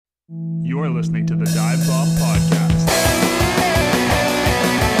You're listening to the Dive Bomb Podcast.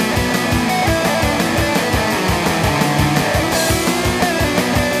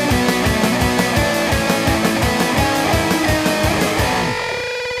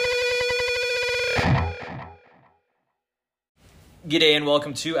 G'day and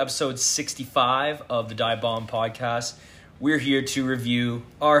welcome to episode 65 of the Dive Bomb Podcast. We're here to review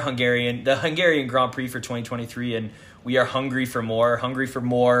the Hungarian Grand Prix for 2023, and we are hungry for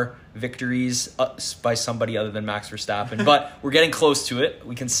more victories by somebody other than Max Verstappen. But we're getting close to it.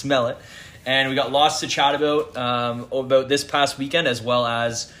 We can smell it. And we got lots to chat about this past weekend, as well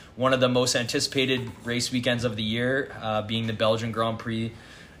as one of the most anticipated race weekends of the year, being the Belgian Grand Prix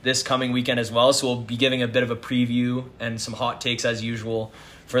this coming weekend as well. So we'll be giving a bit of a preview and some hot takes as usual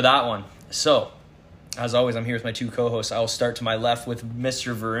for that one. So, as always, I'm here with my two co-hosts. I'll start to my left with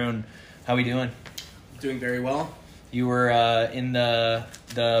Mr. Varun. How we doing? Doing very well. You were in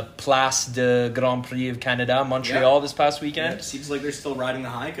the Place de Grand Prix of Canada, Montreal, this past weekend. Yeah, seems like they're still riding the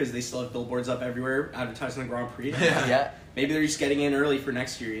high because they still have billboards up everywhere advertising the Grand Prix. Yeah. Maybe they're just getting in early for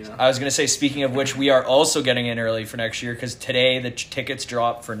next year, you know. I was going to say, speaking of which, we are also getting in early for next year because today the tickets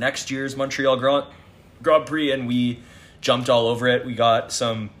drop for next year's Montreal Grand Prix, and we jumped all over it. We got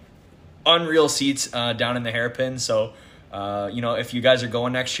some unreal seats down in the hairpin, so if you guys are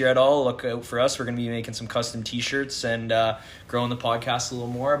going next year at all, look out for us. We're going to be making some custom t-shirts and growing the podcast a little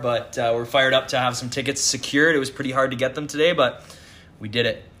more, but we're fired up to have some tickets secured. It was pretty hard to get them today, but we did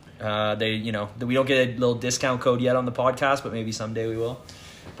it. We don't get a little discount code yet on the podcast, but maybe someday we will.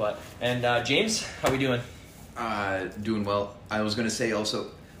 And James, how we doing? Doing well. I was going to say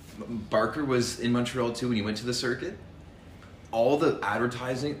also, Barker was in Montreal too when he went to the circuit. All the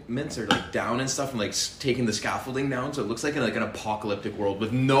advertisements are like down and stuff, and like taking the scaffolding down, so it looks like an apocalyptic world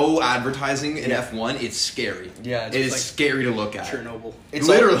with no advertising in F1. It's scary. Yeah, it is scary to look at. Chernobyl. It's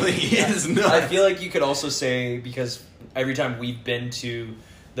literally is nuts. I feel like you could also say, because every time we've been to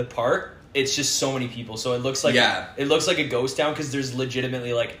the park, it's just so many people, so it looks like a ghost town because there's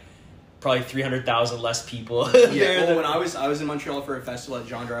legitimately like probably 300,000 less people. When I was in Montreal for a festival at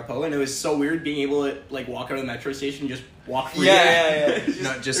Jean Drapeau, and it was so weird being able to like walk out of the metro station, just walk free. Yeah.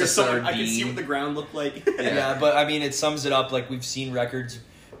 Not just a sardine. I could see what the ground looked like. Yeah, but I mean, it sums it up. Like, we've seen records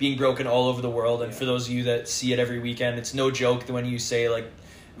being broken all over the world, and for those of you that see it every weekend, it's no joke when you say like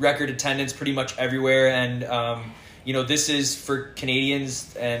record attendance pretty much everywhere. And this is for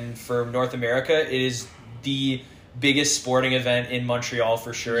Canadians and for North America. It is the biggest sporting event in Montreal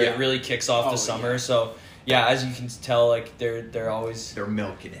for sure. It really kicks off the summer. So yeah, as you can tell, like they're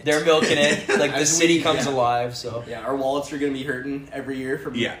milking it. They're milking it. Like the city comes alive. So yeah, our wallets are going to be hurting every year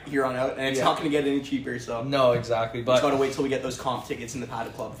from here on out, and it's not going to get any cheaper. So no, exactly. But just got to wait till we get those comp tickets in the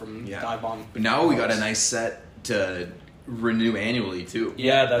Paddock Club from Dive Bomb. But now we got a nice set to renew annually too.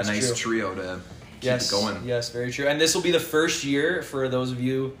 Yeah, that's a nice true. Trio to keep it going. Yes, very true. And this will be the first year, for those of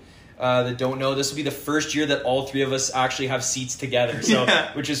you that don't know, this will be the first year that all three of us actually have seats together. So,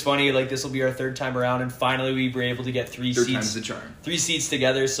 which is funny. Like, this will be our third time around, and finally we were able to get three time's the charm. 3 seats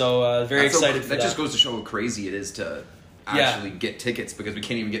together. So very excited for that. That just goes to show how crazy it is to actually get tickets, because we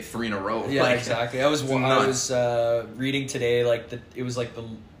can't even get 3 in a row. Yeah, exactly. I was reading today, like it was like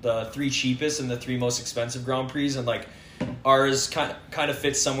the 3 cheapest and the 3 most expensive Grand Prix, and like ours kind of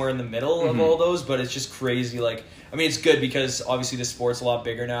fits somewhere in the middle of all those, but it's just crazy. Like, I mean, it's good because obviously the sport's a lot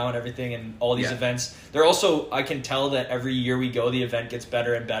bigger now and everything, and all these events. They're also, I can tell that every year we go, the event gets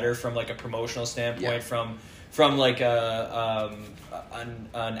better and better from like a promotional standpoint, from like an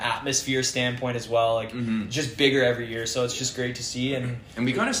atmosphere standpoint as well. Like just bigger every year, so it's just great to see. And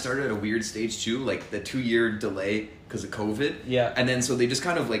we kind of started at a weird stage too, like the 2-year delay because of COVID. Yeah, and then so they just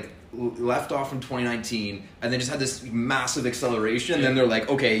kind of like left off from 2019, and then just had this massive acceleration. And then they're like,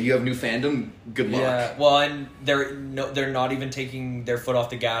 okay, you have new fandom, good luck. Yeah, well, and they're not even taking their foot off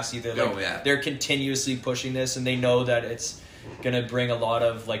the gas either. Like, they're continuously pushing this, and they know that it's gonna bring a lot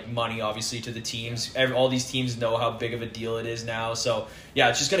of like money, obviously, to the teams. All these teams know how big of a deal it is now, so yeah,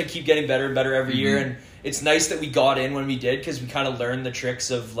 it's just gonna keep getting better and better every year. And it's nice that we got in when we did, because we kind of learned the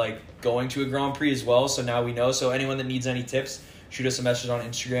tricks of like going to a Grand Prix as well. So now we know. So anyone that needs any tips, shoot us a message on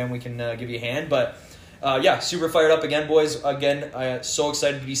Instagram. We can give you a hand. But super fired up again, boys. Again, so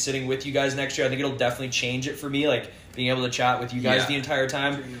excited to be sitting with you guys next year. I think it'll definitely change it for me, like being able to chat with you guys the entire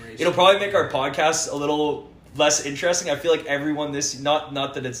time. It'll probably make our podcast a little less interesting. I feel like everyone not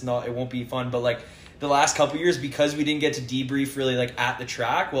that it won't be fun, but like the last couple years, because we didn't get to debrief really like at the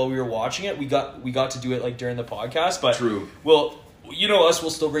track while we were watching it, we got to do it like during the podcast. But true. Well, you know us,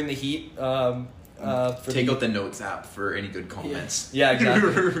 we'll still bring the heat. Take out the notes app for any good comments. Yeah, exactly.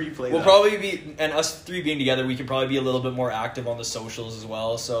 Replay We'll that. probably be, and us three being together, we can probably be a little bit more active on the socials as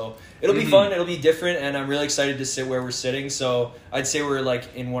well. So it'll be fun. It'll be different, and I'm really excited to sit where we're sitting. So I'd say we're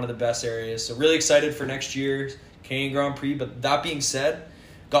like in one of the best areas. So really excited for next year's Canadian Grand Prix. But that being said,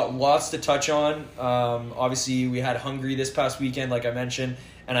 got lots to touch on. Obviously, we had Hungary this past weekend, like I mentioned,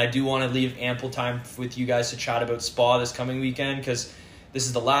 and I do want to leave ample time with you guys to chat about Spa this coming weekend because this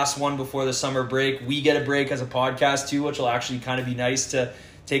is the last one before the summer break. We get a break as a podcast too, which will actually kind of be nice to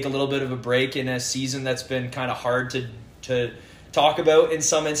take a little bit of a break in a season that's been kind of hard to talk about in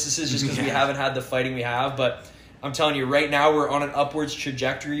some instances just because we haven't had the fighting we have. But I'm telling you, right now we're on an upwards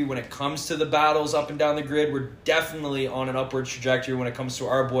trajectory when it comes to the battles up and down the grid. We're definitely on an upwards trajectory when it comes to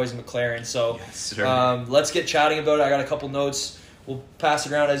our boys in McLaren. So let's get chatting about it. I got a couple notes. We'll pass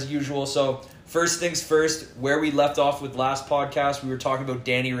it around as usual. So first things first, where we left off with last podcast, we were talking about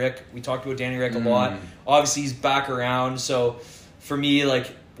Danny Rick. We talked about Danny Rick a lot. Obviously, he's back around. So for me,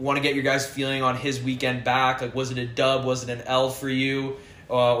 like, want to get your guys' feeling on his weekend back. Like, was it a dub? Was it an L for you?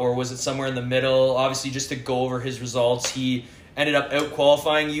 Or was it somewhere in the middle? Obviously, just to go over his results, he ended up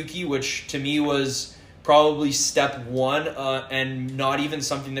out-qualifying Yuki, which to me was probably step one and not even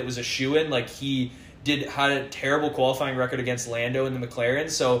something that was a shoo-in. Like, he had a terrible qualifying record against Lando in the McLaren,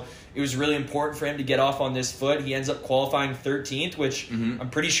 so it was really important for him to get off on this foot. He ends up qualifying 13th, which I'm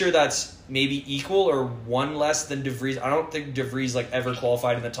pretty sure that's maybe equal or one less than De Vries. I don't think De Vries like ever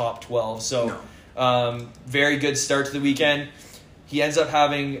qualified in the top 12, so very good start to the weekend. He ends up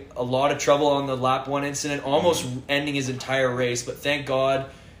having a lot of trouble on the lap 1 incident, almost ending his entire race, but thank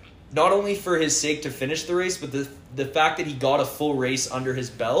God, not only for his sake to finish the race, but the fact that he got a full race under his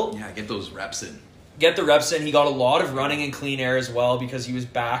belt. Yeah, get those reps in. Get the reps in. He got a lot of running in clean air as well because he was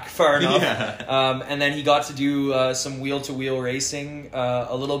back far enough. And then he got to do some wheel-to-wheel racing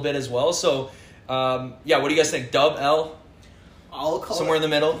a little bit as well. So, what do you guys think? Dub, L? I'll call somewhere in the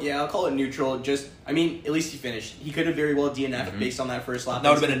middle? Yeah, I'll call it neutral. At least he finished. He could have very well DNF'd based on that first lap. That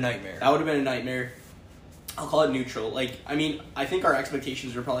would have been a nightmare. That would have been a nightmare. I'll call it neutral. I think our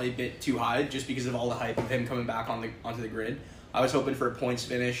expectations were probably a bit too high just because of all the hype of him coming back onto the grid. I was hoping for a points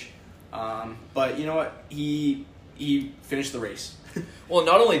finish. But you know what? He finished the race. Well,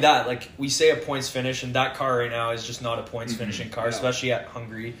 not only that, like we say a points finish, and that car right now is just not a points finishing car, especially at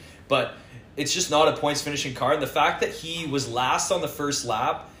Hungary. But it's just not a points finishing car. And the fact that he was last on the first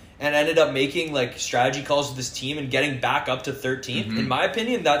lap and ended up making like strategy calls with his team and getting back up to 13th, in my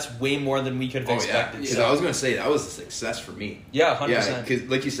opinion, that's way more than we could have expected. Because I was going to say that was a success for me. Yeah, 100%. Yeah, because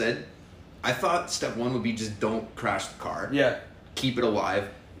like you said, I thought step one would be just don't crash the car. Yeah. Keep it alive.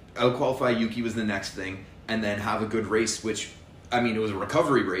 Out-qualify Yuki was the next thing, and then have a good race, which, I mean, it was a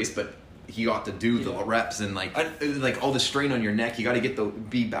recovery race, but he got to do the reps and like all the strain on your neck. You got to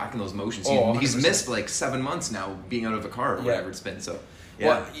be back in those motions. He's missed like 7 months now being out of a car or whatever it's been. So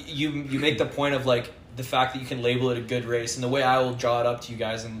well, you make the point of like the fact that you can label it a good race, and the way I will draw it up to you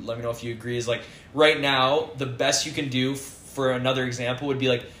guys and let me know if you agree is like right now the best you can do for another example would be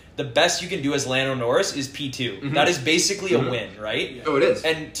like the best you can do as Lando Norris is P2. That is basically a win, right? Yeah. Oh, it is.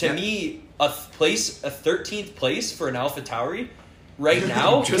 And to me, a 13th place for an AlphaTauri right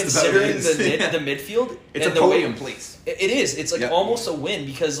now, considering the midfield, it's a podium place. It is. It's like almost a win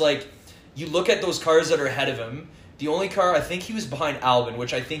because like you look at those cars that are ahead of him. The only car, I think he was behind Albon,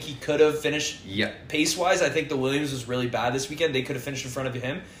 which I think he could have finished pace-wise. I think the Williams was really bad this weekend. They could have finished in front of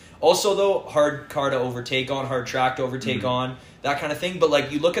him. Also, though, hard car to overtake on, hard track to overtake on, that kind of thing. But,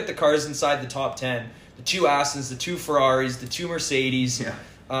 like, you look at the cars inside the top 10, the 2 Astons, the 2 Ferraris, the 2 Mercedes,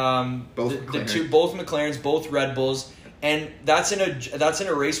 both McLarens, both Red Bulls, and that's in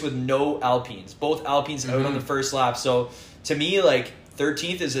a race with no Alpines. Both Alpines out on the first lap. So, to me, like,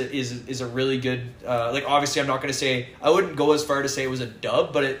 13th is a really good like obviously I'm not going to say I wouldn't go as far to say it was a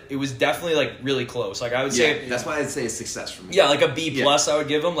dub, but it was definitely like really close. Like I would say that's why I'd say a success for me. Yeah, like a B plus I would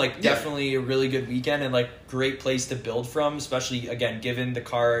give him. Like definitely a really good weekend and like great place to build from, especially again given the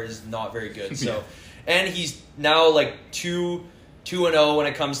car is not very good. So and he's now like 2-0 when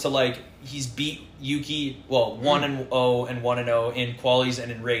it comes to like he's beat Yuki 1-0 and 1-0 in qualies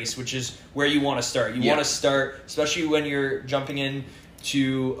and in race, which is where you want to start. You want to start, especially when you're jumping in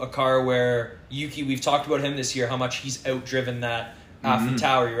to a car where Yuki, we've talked about him this year, how much he's outdriven that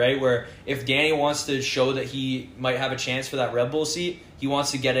AlphaTauri, right? Where if Danny wants to show that he might have a chance for that Red Bull seat, he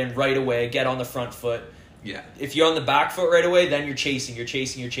wants to get in right away, get on the front foot. Yeah. If you're on the back foot right away, then you're chasing.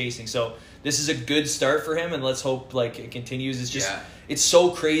 So this is a good start for him, and let's hope like it continues. It's just it's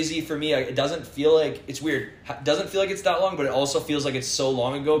so crazy for me. It doesn't feel like it's weird. It doesn't feel like it's that long, but it also feels like it's so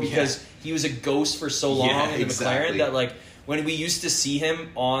long ago because he was a ghost for so long in the McLaren that like when we used to see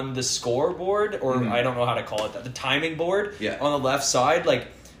him on the scoreboard, or I don't know how to call it, the timing board on the left side, like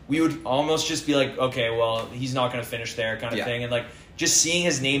we would almost just be like, okay, well, he's not going to finish there kind of thing. And like just seeing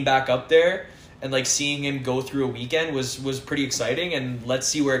his name back up there and like seeing him go through a weekend was pretty exciting, and let's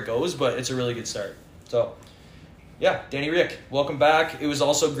see where it goes, but it's a really good start. So yeah, Danny Rick, welcome back. It was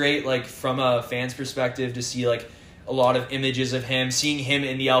also great, like from a fan's perspective, to see like a lot of images of him. Seeing him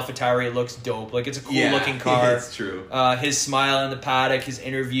in the AlphaTauri, it looks dope. Like it's a cool looking car. It's true. His smile in the paddock, his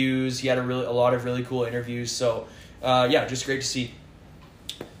interviews. He had a lot of really cool interviews. So just great to see.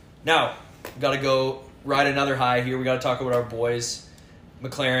 Now we got to go ride another high here. We got to talk about our boys.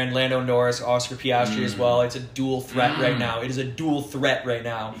 McLaren, Lando Norris, Oscar Piastri as well. It's a dual threat right now. It is a dual threat right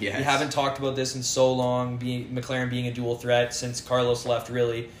now. Yes. We haven't talked about this in so long, McLaren being a dual threat since Carlos left,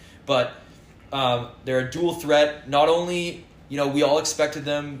 really. But they're a dual threat. Not only, we all expected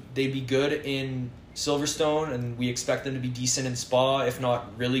they'd be good in Silverstone, and we expect them to be decent in Spa, if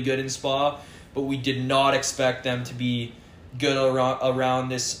not really good in Spa. But we did not expect them to be good around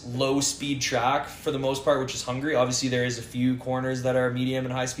this low-speed track for the most part, which is Hungary. Obviously, there is a few corners that are medium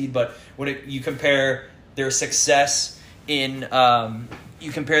and high speed, but when you compare their success in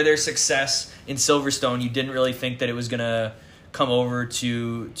Silverstone, you didn't really think that it was gonna come over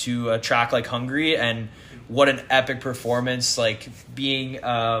to a track like Hungary. And what an epic performance! Like being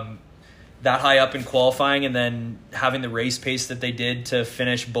that high up in qualifying, and then having the race pace that they did to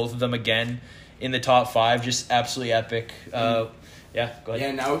finish both of them again in the top 5, just absolutely epic. Go ahead.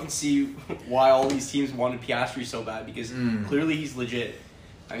 Yeah, now we can see why all these teams wanted Piastri so bad, because clearly he's legit.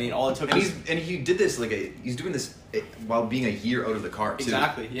 I mean, all it took was... And he did this, he's doing this while being a year out of the car, too.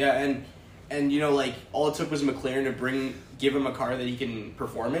 Exactly, yeah, and all it took was McLaren to give him a car that he can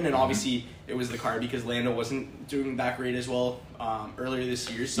perform in, and obviously it was the car, because Lando wasn't doing that great as well earlier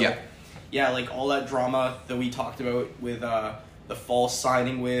this year, so all that drama that we talked about with the false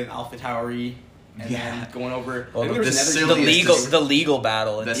signing with AlphaTauri, and then going over the legal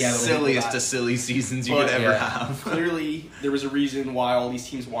battle. The silliest of silly seasons you could ever have. Clearly, there was a reason why all these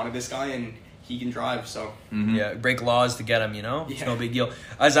teams wanted this guy, and he can drive. So break laws to get him. It's no big deal.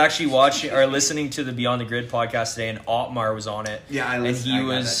 I was actually listening to the Beyond the Grid podcast today, and Otmar was on it. And he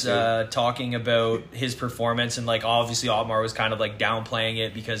was talking about his performance, and like obviously Otmar was kind of like downplaying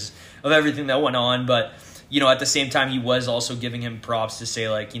it because of everything that went on, but at the same time he was also giving him props to say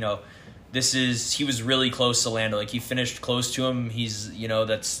like he was really close to Lando. Like he finished close to him. He's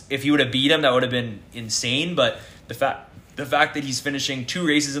that's, if he would have beat him, that would have been insane. But the fact that he's finishing 2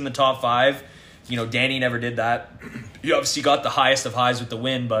 races in the top 5, Danny never did that. He obviously got the highest of highs with the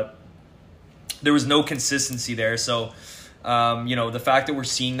win, but there was no consistency there. So the fact that we're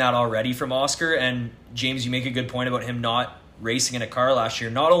seeing that already from Oscar, and James, you make a good point about him not racing in a car last year.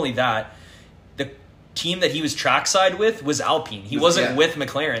 Not only that, the team that he was trackside with was Alpine. He wasn't with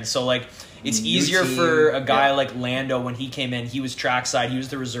McLaren. So like it's easier for a guy like Lando. When he came in, he was trackside. He was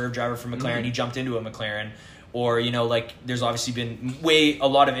the reserve driver for McLaren. He jumped into a McLaren. Or there's obviously been a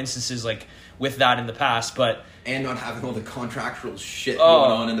lot of instances like with that in the past, but not having all the contractual shit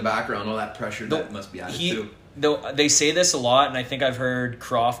going on in the background, all that pressure that must be added too. Though they say this a lot, and I think I've heard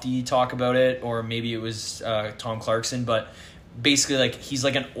Crofty talk about it, or maybe it was Tom Clarkson, but basically like he's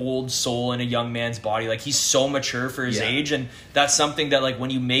like an old soul in a young man's body. Like he's so mature for his age, and that's something that like when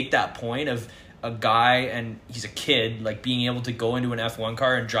you make that point of a guy and he's a kid, like being able to go into an F1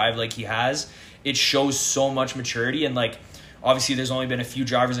 car and drive like he has, it shows so much maturity. And like obviously there's only been a few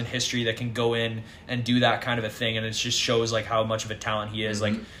drivers in history that can go in and do that kind of a thing, and it just shows like how much of a talent he is.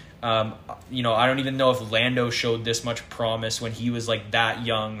 Like I don't even know if Lando showed this much promise when he was like that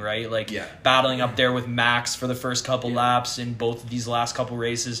young, right? Like battling up there with Max for the first couple laps in both of these last couple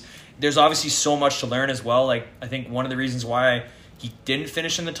races. There's obviously so much to learn as well. Like I think one of the reasons why he didn't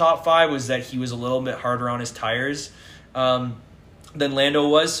finish in the top 5 was that he was a little bit harder on his tires than Lando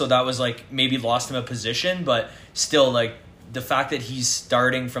was. So that was like maybe lost him a position, but still like the fact that he's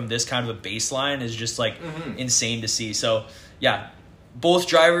starting from this kind of a baseline is just like insane to see. So both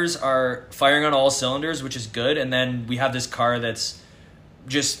drivers are firing on all cylinders, which is good. And then we have this car that's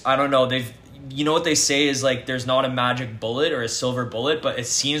just, I don't know, what they say is like there's not a magic bullet or a silver bullet, but it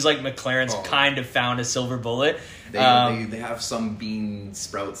seems like McLaren's kind of found a silver bullet. They have some bean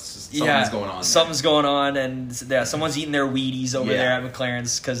sprouts. Something's going on. Something's going on, and someone's eating their Wheaties over there at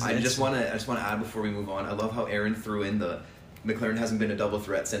McLaren's. Because I just want to add before we move on. I love how Aaron threw in the McLaren hasn't been a double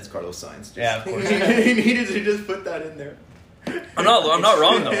threat since Carlos Sainz. Of course. He needed to just put that in there. I'm not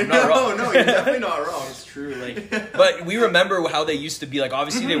wrong though. I'm not wrong. No, you're definitely not wrong. It's true. Like, but we remember how they used to be. Like,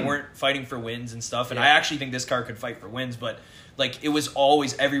 obviously they weren't fighting for wins and stuff. And I actually think this car could fight for wins. But like, it was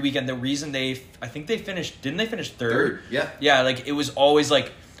always every weekend. The reason I think they finished. Didn't they finish third? Yeah. Yeah. Like, it was always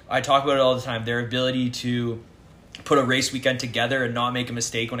like, I talk about it all the time. Their ability to put a race weekend together and not make a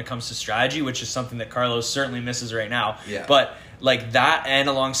mistake when it comes to strategy, which is something that Carlos certainly misses right now. Yeah. But like that, and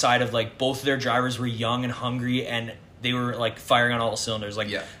alongside of like both of their drivers were young and hungry, and they were like firing on all cylinders.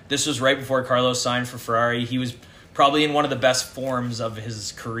 Like this was right before Carlos signed for Ferrari. He was probably in one of the best forms of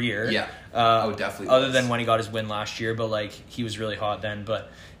his career. Yeah. Definitely. Other than when he got his win last year, but like he was really hot then.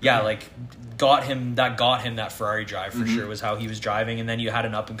 But yeah, like got him that Ferrari drive for sure, was how he was driving. And then you had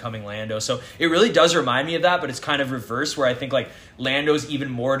an up and coming Lando. So it really does remind me of that, but it's kind of reverse, where I think like Lando's even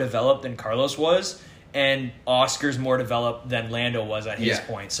more developed than Carlos was, and Oscar's more developed than Lando was at his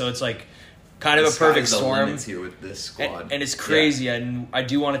point. So it's like kind of a perfect storm here with this squad. and it's crazy. And I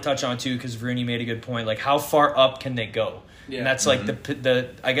do want to touch on too, because Rooney made a good point, like how far up can they go? And that's like the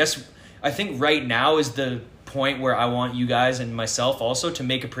I think right now is the point where I want you guys and myself also to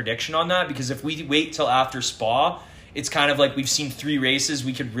make a prediction on that, because if we wait till after Spa, it's kind of like we've seen 3 races.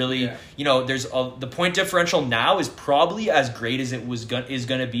 We could really, there's the point differential now is probably as great as it is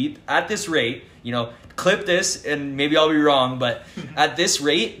going to be at this rate. Clip this, and maybe I'll be wrong, but at this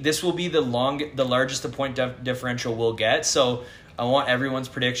rate, this will be the largest the point differential we'll get. So I want everyone's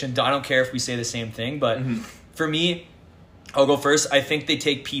prediction. I don't care if we say the same thing, but for me, I'll go first. I think they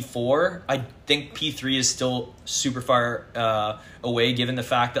take P4. I think P3 is still super far away, given the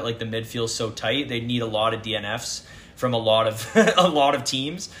fact that like the midfield's so tight. They need a lot of DNFs from a lot of a lot of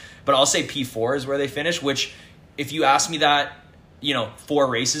teams. But I'll say P4 is where they finish. Which, if you asked me that, 4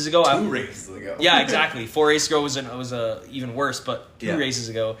 races ago, 2 races ago, yeah, exactly. 4 races ago was even worse. But 2 races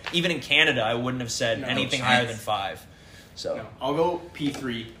ago, even in Canada, I wouldn't have said anything higher than 5. So I'll go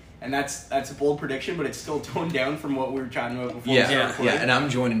P3. And that's a bold prediction, but it's still toned down from what we were chatting about before. Yeah, and I'm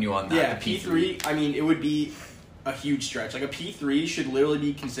joining you on that. Yeah, P3, I mean, it would be a huge stretch. Like, a P3 should literally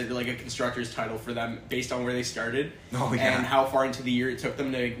be considered like a constructor's title for them based on where they started and how far into the year it took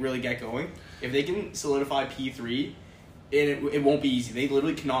them to really get going. If they can solidify P3, it won't be easy. They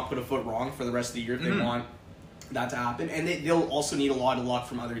literally cannot put a foot wrong for the rest of the year if they want that to happen. And they'll also need a lot of luck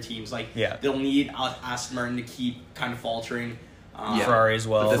from other teams. Like, they'll need Aston Martin to keep kind of faltering. Ferrari as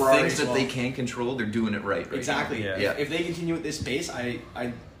well. But the things that they can control, they're doing it right exactly. now. If they continue at this pace,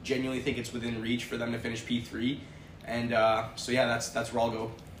 I genuinely think it's within reach for them to finish P3. And that's where I'll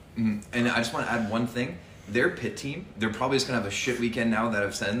go. And I just want to add one thing. Their pit team, they're probably just going to have a shit weekend now that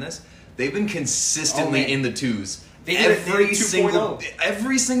I've said this. They've been consistently in the 2s. Every single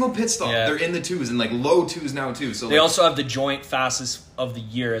pit stop, they're in the 2s, and like low 2s now too. So they also have the joint fastest of the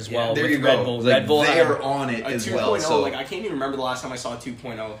year as well. There with you Red go. Bull. Like, Red Bull they're on it a as 2.0, well. So like I can't even remember the last time I saw a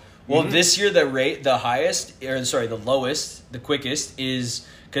 2.0. Well, this year the lowest, the quickest is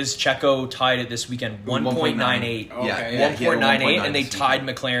because Checo tied it this weekend 1.98. Okay, 1.98, and they tied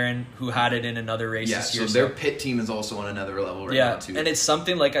McLaren, who had it in another race this year. So their pit team is also on another level right now too. And it's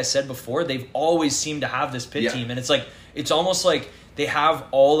something, like I said before, they've always seemed to have this pit team, and it's almost like they have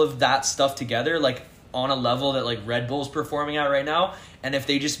all of that stuff together, like on a level that like Red Bull's performing at right now. And if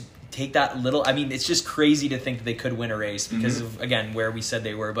they just take that little, I mean, it's just crazy to think that they could win a race because of, again, where we said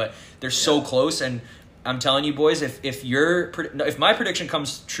they were, but they're so close. And I'm telling you boys, if my prediction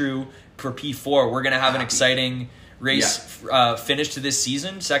comes true for P4, we're going to have an exciting race finish to this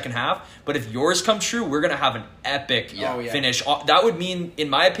season, second half. But if yours come true, we're going to have an epic finish. That would mean, in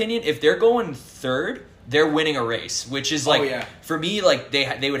my opinion, if they're going third, they're winning a race, which is like, for me, like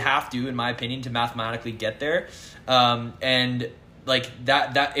they would have to, in my opinion, to mathematically get there. And like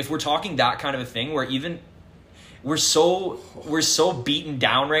that if we're talking that kind of a thing, where even we're so beaten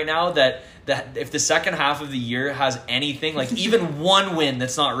down right now that if the second half of the year has anything, like even one win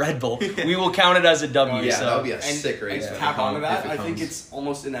that's not Red Bull, we will count it as a W. That would be a sick race. And to tap onto that, I think it's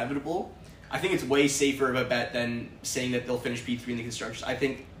almost inevitable. I think it's way safer of a bet than saying that they'll finish P3 in the constructors. I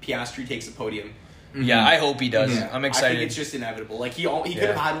think Piastri takes the podium. Yeah, I hope he does. I'm excited. I think it's just inevitable. Like he could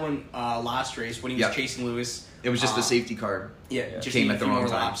have had one last race when he was chasing Lewis. It was just a safety car. Just came at the wrong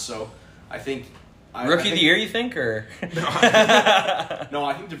time. Laps, so I think Rookie of the year, you think, or no?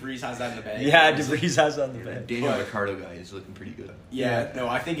 I think DeVries has that in the bag. Yeah, DeVries has that in the bag. Daniel Ricciardo guy is looking pretty good. No,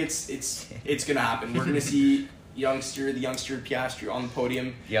 I think it's gonna happen. We're gonna see the youngster Piastri on the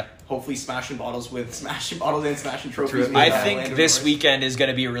podium. Yeah. Hopefully smashing bottles and smashing trophies. I think this weekend is going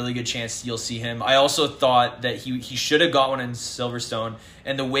to be a really good chance you'll see him. I also thought that he should have got one in Silverstone,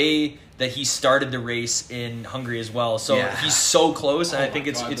 and the way that he started the race in Hungary as well. So he's so close, and I think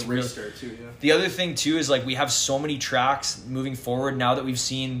it's really too, yeah. The other thing too is like we have so many tracks moving forward now that we've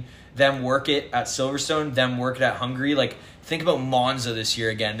seen them work it at Silverstone, them work it at Hungary. Like think about Monza this year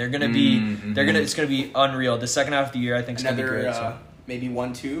again. They're gonna be it's gonna be unreal. The second half of the year I think is gonna be great. Maybe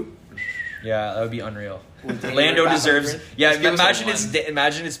 1-2. Yeah, that would be unreal. Lando deserves. Yeah, imagine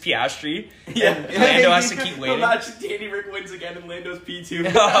it's Piastri. Yeah, Lando has to keep waiting. Imagine Danny Rick wins again and Lando's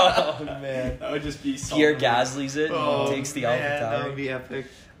P2. Oh man, that would just be. Pierre Gasly's it. And takes the Alpha Tower. That would be epic.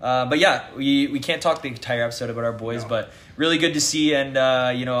 But yeah, we can't talk the entire episode about our boys, but really good to see, and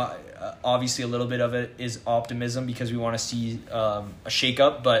obviously a little bit of it is optimism because we want to see a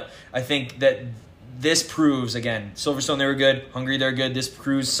shakeup. But I think that this proves, again, Silverstone, they were good. Hungary, they're good. This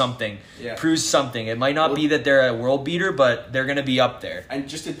proves something. Yeah. Proves something. It might not be that they're a world beater, but they're going to be up there. And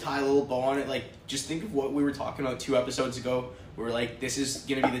just to tie a little bow on it, like, just think of what we were talking about 2 episodes ago. We were like, this is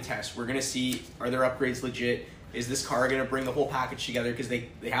going to be the test. We're going to see, are their upgrades legit? Is this car going to bring the whole package together? Because they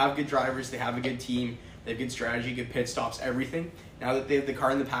have good drivers. They have a good team. They have good strategy, good pit stops, everything. Now that they have the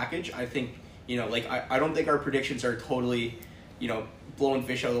car in the package, I think, I don't think our predictions are totally, blowing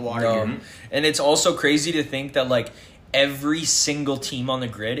fish out of the water here. And it's also crazy to think that, like, every single team on the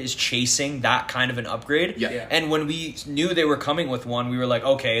grid is chasing that kind of an upgrade. Yeah. And when we knew they were coming with one, we were like,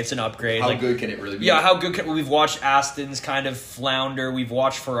 okay, it's an upgrade. How good can it really be? Yeah, how good we've watched Aston's kind of flounder. We've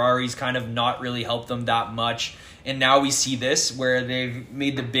watched Ferrari's kind of not really help them that much. And now we see this where they've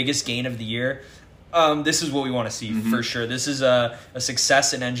made the biggest gain of the year. This is what we want to see for sure. This is a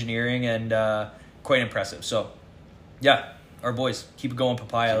success in engineering and quite impressive. So, yeah, our boys, keep it going,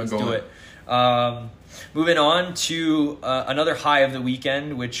 Papaya. Let's do it. Moving on to another high of the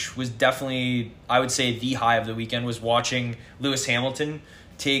weekend, which was definitely, I would say, the high of the weekend, was watching Lewis Hamilton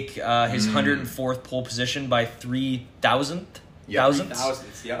take his 104th pole position by 3,000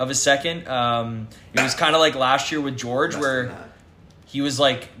 thousandths of a second. It was kind of like last year with George, where he was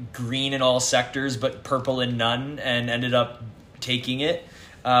like green in all sectors but purple in none, and ended up taking it.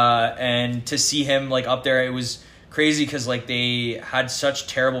 And to see him like up there, it was crazy because like they had such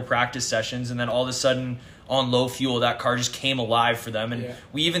terrible practice sessions, and then all of a sudden on low fuel that car just came alive for them. And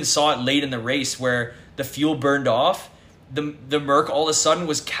we even saw it late in the race where the fuel burned off. The Merc all of a sudden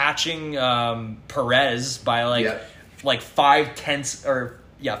was catching Perez by like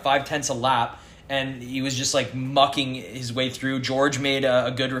 5/10 a lap, and he was just like mucking his way through. George made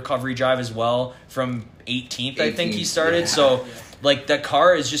a good recovery drive as well from 18th, I think he started. Like, that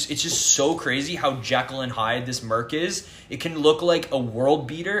car is it's just so crazy how Jekyll and Hyde this Merc is. It can look like a world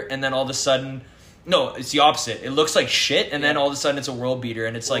beater, and then all of a sudden, no, it's the opposite. It looks like shit, and then all of a sudden it's a world beater,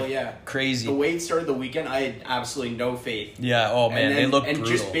 and it's crazy. The way it started the weekend, I had absolutely no faith. Yeah, oh man, they look brutal.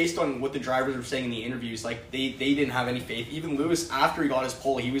 And just based on what the drivers were saying in the interviews, like, they didn't have any faith. Even Lewis, after he got his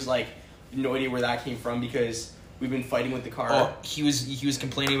pole, he was like, no idea where that came from because we've been fighting with the car. Oh, he was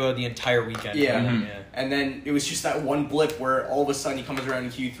complaining about it the entire weekend. Yeah. And then it was just that one blip where all of a sudden he comes around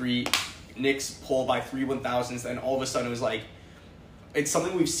in Q3, Nick's pole by 3/1000ths, and all of a sudden it was like, it's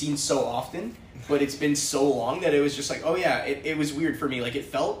something we've seen so often, but it's been so long that it was just like, oh yeah, it was weird for me. Like, it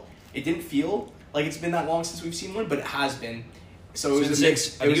didn't feel like it's been that long since we've seen one, but it has been. So it was a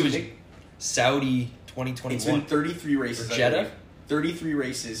mix. I think it was Saudi 2021. It's been 33 races. For Jeddah? 33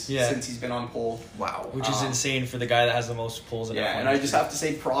 races since he's been on pole. Wow. Which is insane for the guy that has the most poles in F1. And I just have to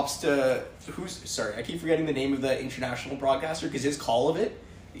say props to I keep forgetting the name of the international broadcaster because his call of it,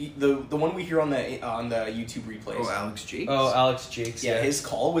 the one we hear on the YouTube replays. Oh, Alex Jakes. Alex Jakes. Yeah, his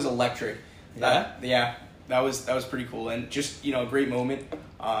call was electric. That was pretty cool, and just, a great moment.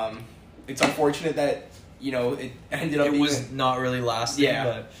 It's unfortunate that it ended up. It was not really lasting.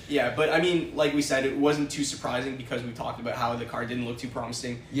 But I mean, like we said, it wasn't too surprising because we talked about how the car didn't look too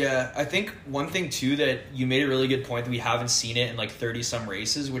promising. Yeah, I think one thing too that you made a really good point that we haven't seen it in like 30 some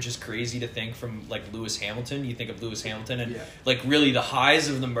races, which is crazy to think from like Lewis Hamilton. You think of Lewis Hamilton and like really the highs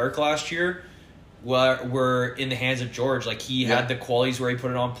of the Merc last year were in the hands of George. Like, he had the qualities where he put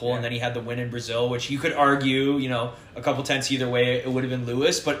it on pole, and then he had the win in Brazil, which you could argue, a couple tenths either way, it would have been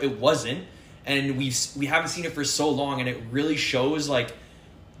Lewis, but it wasn't. And we haven't seen it for so long, and it really shows like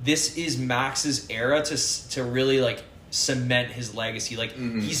this is Max's era to really like cement his legacy. Like,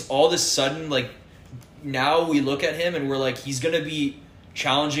 he's all of a sudden, like, now we look at him and we're like, he's gonna be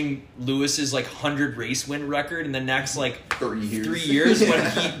challenging Lewis's like 100 race win record in the next like 3 years.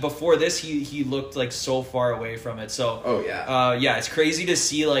 When before this he looked like so far away from it. So it's crazy to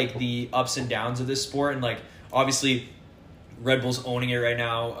see like the ups and downs of this sport, and like obviously Red Bull's owning it right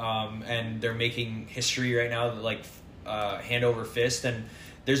now, and they're making history right now, like hand over fist, and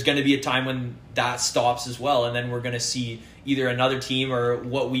there's going to be a time when that stops as well, and then we're going to see either another team or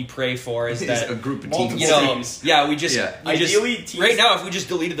what we pray for is that a group of teams. you know, yeah, we just ideally teams, right now if we just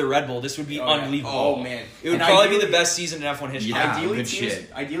deleted the Red Bull, this would be unbelievable. Oh man, it would probably be the best season in F1 history. Yeah,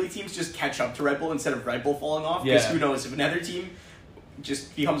 ideally teams just catch up to Red Bull instead of Red Bull falling off. Because who knows, if another team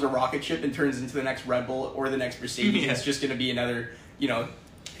just becomes a rocket ship and turns into the next Red Bull or the next Mercedes, it's just going to be another, you know.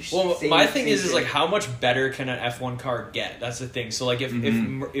 Well, my thing is like how much better can an F1 car get? That's the thing. So like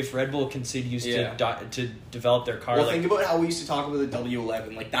if Red Bull continues to develop their car, well, think about how we used to talk about the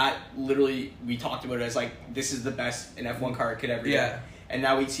W11, like that. Literally, we talked about it as like this is the best an F1 car could ever get, and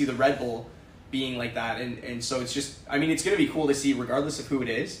now we see the Red Bull being like that, and so it's just, I mean, it's gonna be cool to see regardless of who it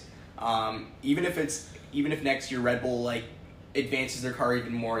is, even if next year Red Bull like advances their car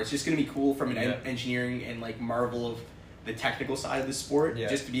even more, it's just gonna be cool from an engineering and like marvel of the technical side of the sport,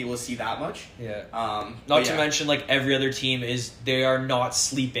 just to be able to see that much. Not to mention, like, every other team they are not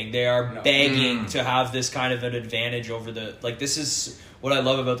sleeping. They are begging to have this kind of an advantage over like, this is what I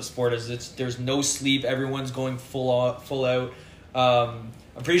love about the sport is there's no sleep. Everyone's going full out. I'm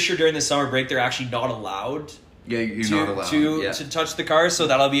pretty sure during the summer break, they're actually not allowed. Yeah, you're not allowed to touch the cars, so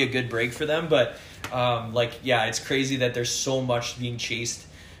that'll be a good break for them. But, it's crazy that there's so much being chased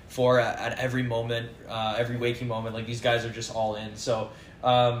for at every moment, every waking moment. Like, these guys are just all in. So,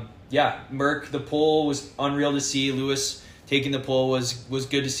 Merc, the pole was unreal to see. Lewis taking the pole was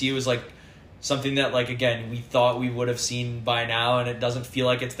good to see. It was, like, something that, like, again, we thought we would have seen by now, and it doesn't feel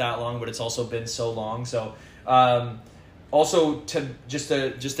like it's that long, but it's also been so long. So, also, just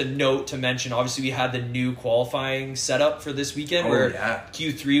a note to mention, obviously we had the new qualifying setup for this weekend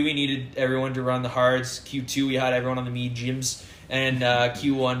Q3 we needed everyone to run the hards. Q2 we had everyone on the mediums. And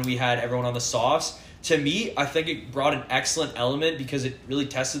Q1, we had everyone on the softs. To me, I think it brought an excellent element because it really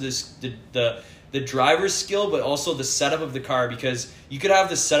tested the driver's skill, but also the setup of the car. Because you could have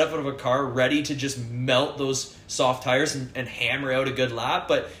the setup of a car ready to just melt those soft tires and hammer out a good lap.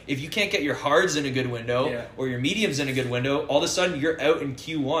 But if you can't get your hards in a good window or your mediums in a good window, all of a sudden you're out in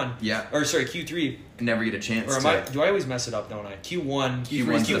Q1. Q3. Never get a chance. Do I always mess it up, don't I?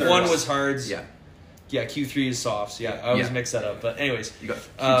 Q1 was hards. Yeah, Q3 is softs. Yeah, I always mix that up. But anyways. You got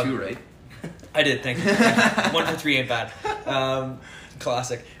Q2, right? I did, thank you. 1 for 3 ain't bad.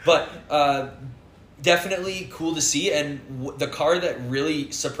 Classic. But definitely cool to see. And the car that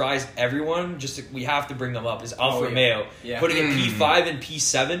really surprised everyone, we have to bring them up, is Alfa Romeo. Putting in P5 and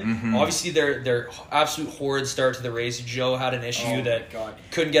P7. Obviously, their absolute horrid start to the race. Joe had an issue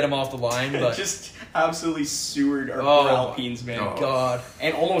couldn't get him off the line. But just absolutely sewered our poor Alpines, man. Oh, God.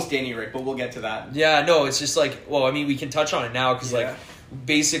 And almost Danny Rick, but we'll get to that. Yeah, no, it's just like, well, I mean, we can touch on it now because, like,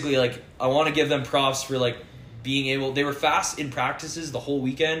 basically, like, I want to give them props for, like, being able, they were fast in practices the whole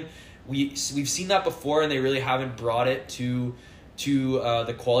weekend. We've seen that before, and they really haven't brought it to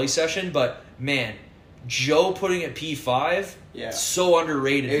the quali session. But, man, Joe putting it P5, so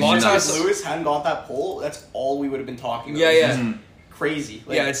underrated. If Lewis hadn't got that pole, that's all we would have been talking about. Yeah. Crazy.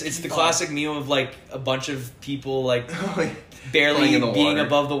 Like, it's the classic meme of, like, a bunch of people, like, barely being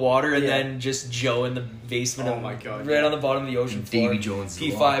above the water, and then just Joe in the basement on the bottom of the ocean floor. Davy Jones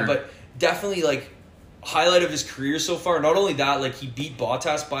P5, but definitely, like, highlight of his career so far. Not only that, like, he beat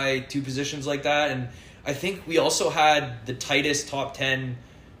Bottas by 2 positions like that, and I think we also had the tightest top 10,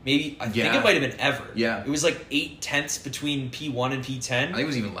 maybe, I think it might have been ever. Yeah. It was like 8 tenths between P1 and P10. I think it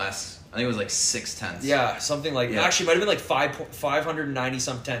was even less. I think it was like 6 tenths. Yeah, something like that. Actually, it might have been like 590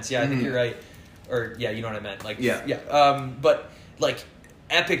 some tenths. Yeah, I think you're right. Or, yeah, you know what I meant. Like, but, like,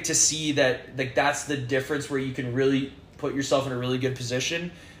 epic to see that, like, that's the difference where you can really put yourself in a really good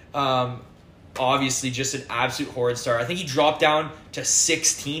position. Obviously, just an absolute horrid start. I think he dropped down to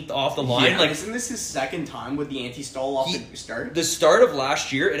 16th off the line. Yeah. Like, isn't this his second time with the anti-stall off the start? The start of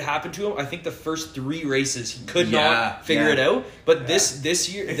last year, it happened to him. I think the first 3 races, he could not figure it out. But this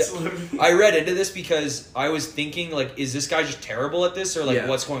year, I read into this because I was thinking, like, is this guy just terrible at this, or like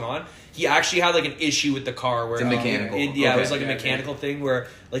what's going on? He actually had like an issue with the car where it's a mechanical. It was like a mechanical thing where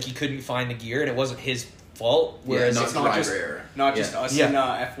like he couldn't find the gear, and it wasn't his fault. Whereas it's not just us in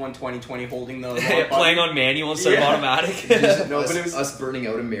F1 2020 holding the playing on manual instead of automatic. But it was us burning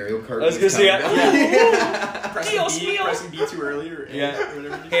out a Mario Kart. I was gonna say pressing B too early or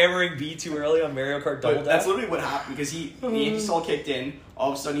hammering B too early on Mario Kart Double Dash. That's literally what happened because the anti-stall kicked in.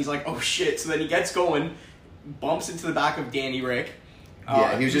 All of a sudden he's like, oh shit! So then he gets going, bumps into the back of Danny Rick.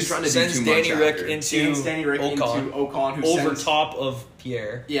 Yeah, he was just trying to do sends too Danny much Rick after. into Danny Rick Ocon, into Ocon, who over sends, top of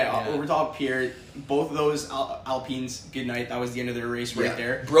Pierre. over top of Pierre. Both of those Alpines, good night. That was the end of their race right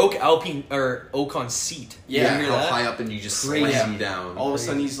there. Broke Alpine or Ocon's seat. Yeah, you hear how that? high up and you just Crazy. slam him down. All of a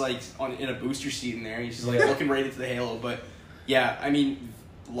sudden he's like in a booster seat in there. He's just like looking right into the halo. But yeah, I mean,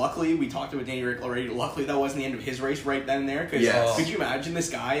 luckily we talked about Danny Rick already. Luckily that wasn't the end of his race right then and there. Because could you imagine this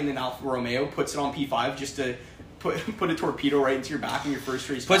guy and then Alfa Romeo puts it on P5 just to put a torpedo right into your back in your first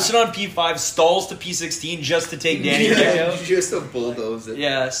race. Puts it on P5, stalls to P16 just to take Danny Rick out. Just to bulldoze it.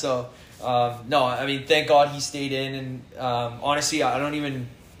 Yeah, so no, I mean, thank God he stayed in, and honestly, I don't even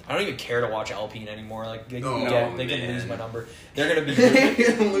care to watch Alpine anymore. Like they can lose my number. They're gonna be they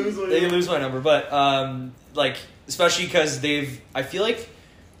can lose my number, but like especially because I feel like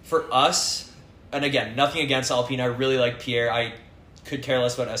for us, and again, nothing against Alpine. I really like Pierre. I could care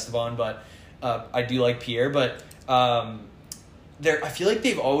less about Esteban, but I do like Pierre, but. I feel like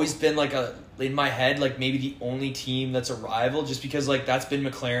they've always been like in my head, like maybe the only team that's a rival, just because like that's been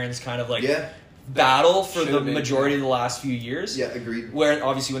McLaren's kind of like battle for the majority of the last few years. Yeah, agreed. Where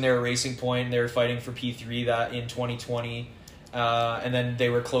obviously when they were Racing Point, they were fighting for P3 that in 2020, and then they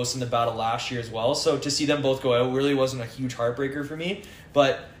were close in the battle last year as well. So to see them both go out really wasn't a huge heartbreaker for me.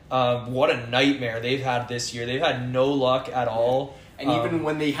 But what a nightmare they've had this year. They've had no luck at all. And even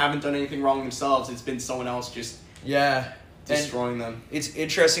when they haven't done anything wrong themselves, it's been someone else just destroying them. It's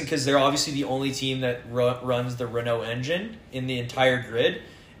interesting because they're obviously the only team that runs the Renault engine in the entire grid.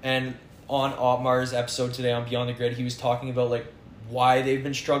 And on Otmar's episode today on Beyond the Grid, he was talking about like why they've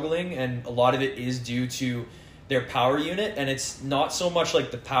been struggling, and a lot of it is due to their power unit. And it's not so much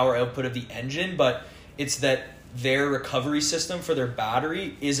like the power output of the engine, but it's that their recovery system for their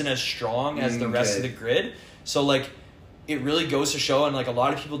battery isn't as strong as the rest of the grid. So like it really goes to show, and like a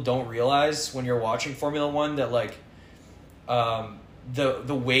lot of people don't realize when you're watching Formula One that like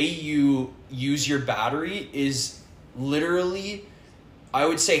the way you use your battery is literally, I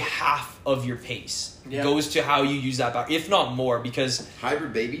would say, half of your pace goes to how you use that battery, if not more, because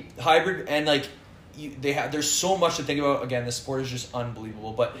hybrid and like there's so much to think about. Again, the sport is just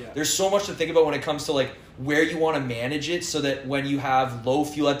unbelievable, but there's so much to think about when it comes to like where you want to manage it, so that when you have low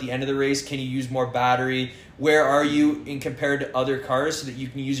fuel at the end of the race, can you use more battery? Where are you in compared to other cars, so that you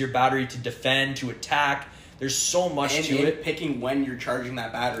can use your battery to defend, to attack? There's so much to it. Picking when you're charging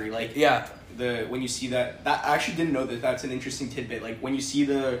that battery, like when you see that I actually didn't know that. That's an interesting tidbit. Like when you see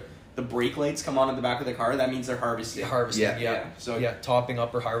the brake lights come on at the back of the car, that means they're harvesting. So topping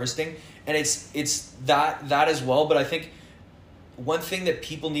up or harvesting, and it's that as well. But I think one thing that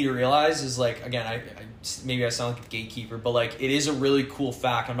people need to realize is, like, again, I maybe I sound like a gatekeeper, but like it is a really cool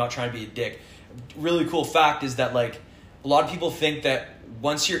fact. I'm not trying to be a dick. Really cool fact is that like a lot of people think that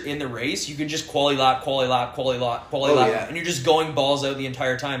once you're in the race, you can just quali lap, and you're just going balls out the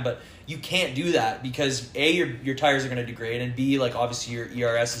entire time. But you can't do that because A, your tires are going to degrade, and B, like obviously your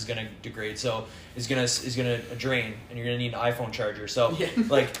ERS is going to degrade, so is going to drain, and you're going to need an iPhone charger. So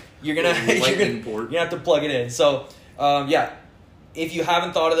like you're gonna have to plug it in. So if you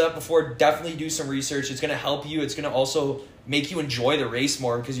haven't thought of that before, definitely do some research. It's going to help you. It's going to also make you enjoy the race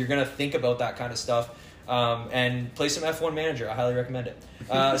more because you're going to think about that kind of stuff. And play some F1 Manager. I highly recommend it.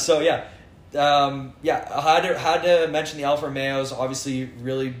 I had to mention the Alfa Romeos. Obviously,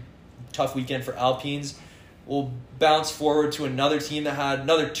 really tough weekend for Alpines. We'll bounce forward to another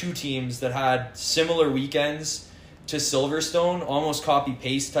two teams that had similar weekends to Silverstone, almost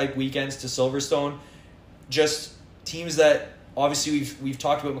copy-paste type weekends to Silverstone. Just teams that, obviously, we've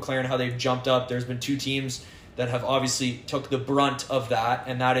talked about McLaren, how they've jumped up. There's been two teams that have obviously took the brunt of that,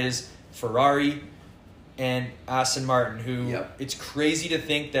 and that is Ferrari and Aston Martin, who it's crazy to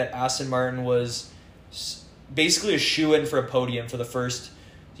think that Aston Martin was basically a shoo-in for a podium for the first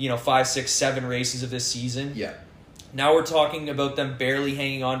 5, 6, 7 races of this season. Now we're talking about them barely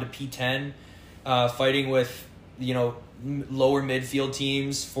hanging on to P10, fighting with lower midfield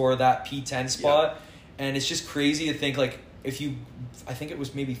teams for that P10 spot. And it's just crazy to think, like, I think it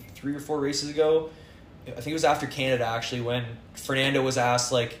was maybe 3 or 4 races ago, I think it was after Canada actually, when Fernando was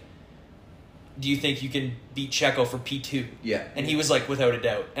asked, like, do you think you can beat Checo for P2? And he was like, without a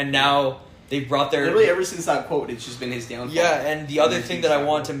doubt. And now they've brought their... Literally ever since that quote, it's just been his downfall. Yeah, and the other thing that I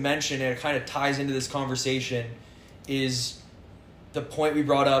want to mention, and it kind of ties into this conversation, is the point we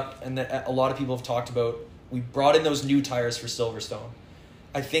brought up and that a lot of people have talked about. We brought in those new tires for Silverstone.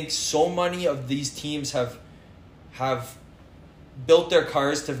 I think so many of these teams have built their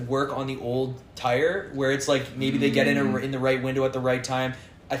cars to work on the old tire, where it's like maybe they get in the right window at the right time.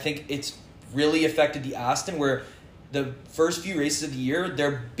 I think it's really affected the Aston, where the first few races of the year,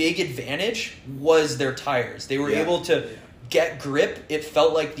 their big advantage was their tires. They were able to get grip, it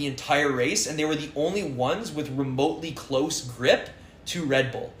felt like the entire race, and they were the only ones with remotely close grip to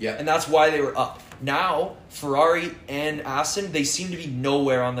Red Bull. Yeah. And that's why they were up. Now, Ferrari and Aston, they seem to be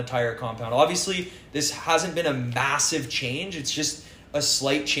nowhere on the tire compound. Obviously, this hasn't been a massive change. It's just a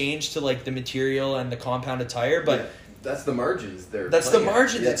slight change to like the material and the compounded tire, but that's the margins there. That's the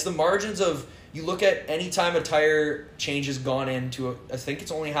margins. It's the margins of, you look at any time a tire change has gone into I think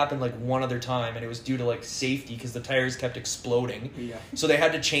it's only happened like one other time, and it was due to like safety because the tires kept exploding. Yeah. So they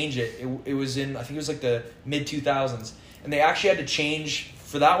had to change it. It was in, I think it was like the mid 2000s, and they actually had to change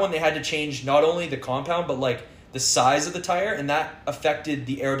for that one. They had to change not only the compound but like the size of the tire, and that affected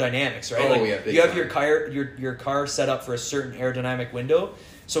the aerodynamics, right? Oh, like yeah, you have your car set up for a certain aerodynamic window.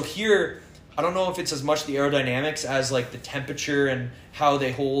 So here, I don't know if it's as much the aerodynamics as like the temperature and how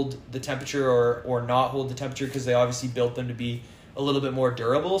they hold the temperature or not hold the temperature, because they obviously built them to be a little bit more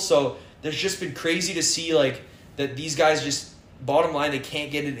durable. So there's just been crazy to see like that these guys just, bottom line, they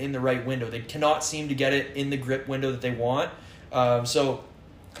can't get it in the right window. They cannot seem to get it in the grip window that they want. So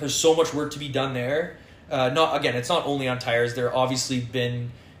there's so much work to be done there. It's not only on tires. There obviously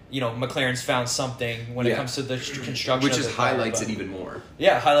been, McLaren's found something when it comes to the construction, which just highlights it even more.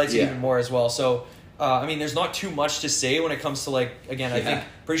 Yeah, highlights it even more as well. So, there's not too much to say when it comes to I think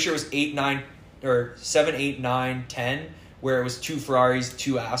pretty sure it was 8, 9, or 7, 8, 9, 10, where it was 2 Ferraris,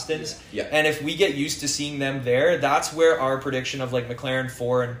 2 Astons. Yeah. And if we get used to seeing them there, that's where our prediction of like McLaren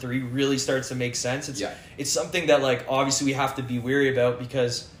 4 and 3 really starts to make sense. It's something that like obviously we have to be weary about,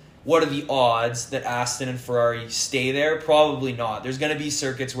 because what are the odds that Aston and Ferrari stay there? Probably not. There's going to be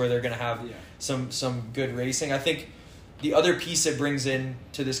circuits where they're going to have some good racing. I think the other piece it brings in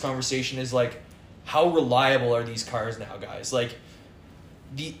to this conversation is like, how reliable are these cars now, guys? Like,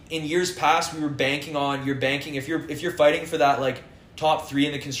 in years past, you're banking if you're fighting for that like top 3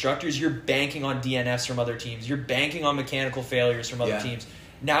 in the constructors, you're banking on DNFs from other teams. You're banking on mechanical failures from other teams.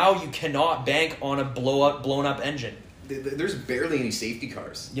 Now you cannot bank on a blown up engine. There's barely any safety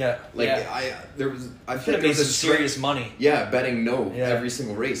cars. Yeah. I feel like there was some serious money. Yeah, betting every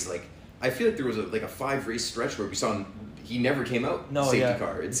single race. Like, I feel like there was a 5 race stretch where we saw he never came out safety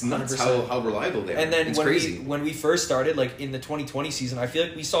car. It's nuts how reliable they are. And then it's crazy. When we first started, like in the 2020 season, I feel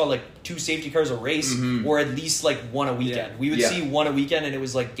like we saw like 2 safety cars a race, or at least like 1 a weekend. We would see 1 a weekend, and it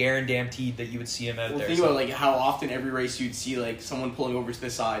was like guaranteed that you would see him out there. Think about like how often every race you'd see like someone pulling over to the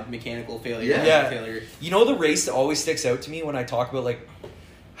side, mechanical failure, failure. The race that always sticks out to me when I talk about like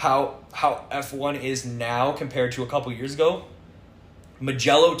how F1 is now compared to a couple years ago.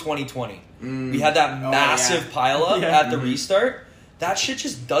 Mugello 2020. We had that massive pileup at the restart. That shit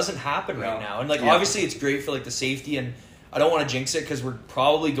just doesn't happen right now. And like obviously it's great for like the safety, and I don't want to jinx it because we're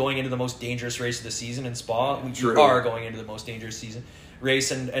probably going into the most dangerous race of the season in Spa. We are going into the most dangerous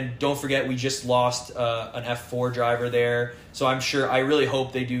race, and don't forget we just lost an F4 driver there. So I really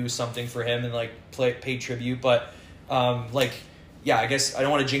hope they do something for him and like pay tribute. But I guess I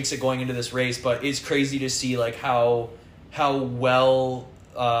don't want to jinx it going into this race, but it's crazy to see like how well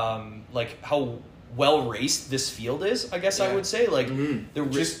raced this field is, I guess I would say. Like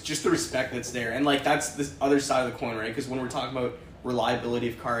just the respect that's there, and like that's the other side of the coin, right? Because when we're talking about reliability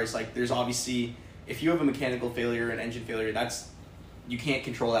of cars, like there's obviously, if you have a mechanical failure, an engine failure, you can't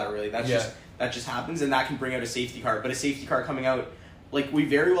control that really. That just happens, and that can bring out a safety car. But a safety car coming out, like we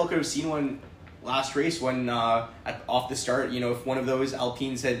very well could have seen one last race when off the start, if one of those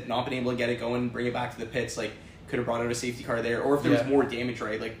Alpines had not been able to get it going, bring it back to the pits, like could have brought out a safety car there, or if there was more damage,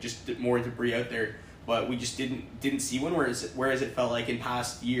 right, like just more debris out there. But we just didn't see one. Whereas it felt like in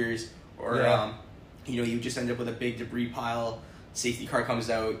past years, or you just end up with a big debris pile. Safety car comes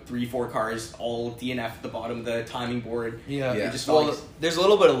out, 3-4 cars all DNF at the bottom of the timing board. Just there's a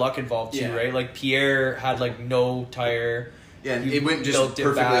little bit of luck involved too, right? Like Pierre had like no tire. Yeah, it went just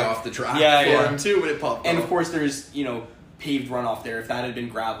perfectly off the track for him too when it popped. And of course, there's paved runoff there. If that had been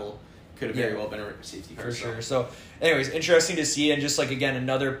gravel, could have very well been a safety car. For sure. So, anyways, interesting to see, and just like again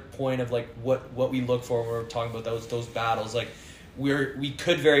another point of like what we look for when we're talking about those battles. Like we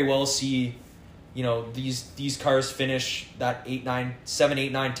could very well see, these cars finish that 7,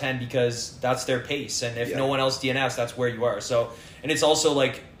 8, 9, 10 because that's their pace, and if no one else DNFs, that's where you are. So, and it's also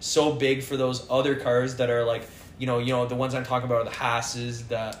like so big for those other cars that are like the ones I'm talking about are the Haas's,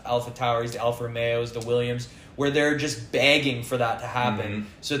 the Alpha Tauris, the Alfa Romeos, the Williams, where they're just begging for that to happen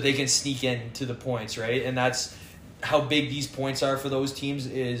so that they can sneak into the points, right? And that's how big these points are for those teams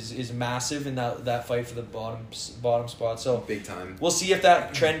is massive in that fight for the bottom spot. So big time. We'll see if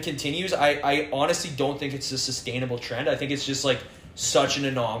that trend continues. I honestly don't think it's a sustainable trend. I think it's just like such an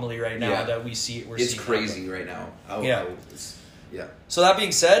anomaly right now that we see. It's crazy right now. Yeah. So that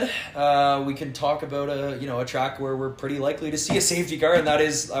being said, we can talk about a track where we're pretty likely to see a safety car, and that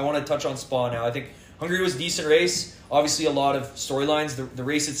is, I want to touch on Spa now. I think Hungary was a decent race. Obviously, a lot of storylines. The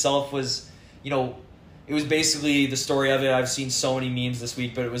race itself was, it was basically the story of it. I've seen so many memes this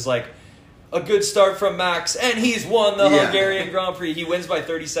week, but it was like a good start from Max, and he's won the Hungarian Grand Prix. He wins by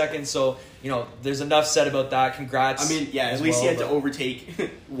 30 seconds, so there's enough said about that. Congrats. I mean, at least he had to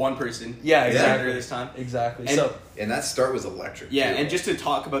overtake one person. Yeah, exactly. This time, exactly. And that start was electric. Yeah, and just to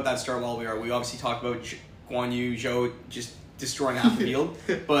talk about that start while we obviously talked about Guan Yu Zhou just destroying half the field,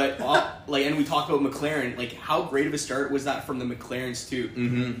 but and we talked about McLaren. Like, how great of a start was that from the McLarens too?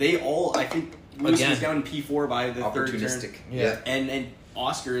 Mm-hmm. They all, I think, Lewis was down in P4 by the third turn. Yeah, and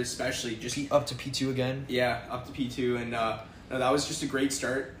Oscar especially just up to P2 again. Yeah, up to P2, and no, that was just a great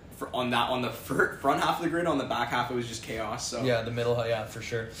start on the front half of the grid. On the back half, it was just chaos. So yeah, the middle, yeah, for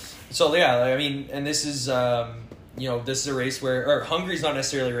sure. So yeah, I mean, and this is this is a race or Hungary's not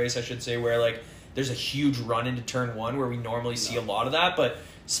necessarily a race, I should say, where like there's a huge run into turn one where we normally see a lot of that, but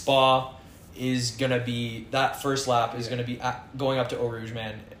Spa is gonna be, that first lap is gonna be going up to Eau Rouge,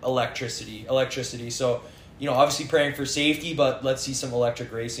 man. Electricity. So obviously praying for safety, but let's see some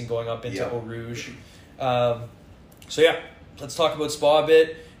electric racing going up into Eau Rouge. So yeah, let's talk about Spa a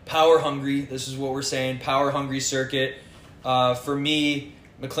bit. Power hungry. This is what we're saying. Power hungry circuit. For me,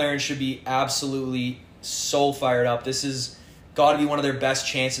 McLaren should be absolutely so fired up. This is got to be one of their best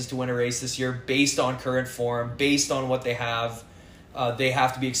chances to win a race this year based on current form, based on what they have. They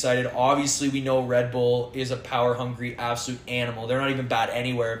have to be excited. Obviously, we know Red Bull is a power-hungry, absolute animal. They're not even bad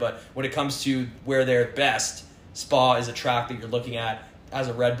anywhere, but when it comes to where they're best, Spa is a track that you're looking at as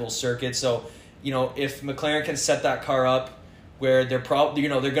a Red Bull circuit. So, if McLaren can set that car up where they're probably,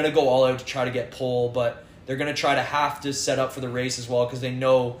 they're going to go all out to try to get pole, but they're going to try to have to set up for the race as well because they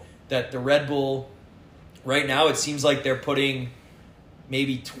know that the Red Bull, right now, it seems like they're putting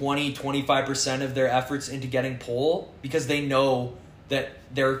maybe 20-25% of their efforts into getting pole because they know that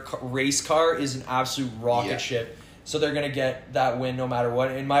their race car is an absolute rocket ship. So they're going to get that win no matter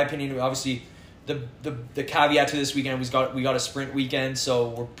what. In my opinion, obviously, the caveat to this weekend, we got a sprint weekend, so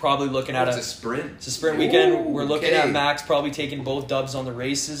we're probably looking at a sprint. It's a sprint weekend. We're looking at Max probably taking both dubs on the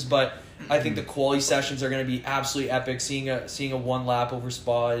races, but I think the quali sessions are going to be absolutely epic. Seeing a one lap over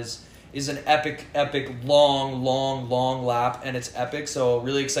Spa is an epic, long lap, and it's epic. So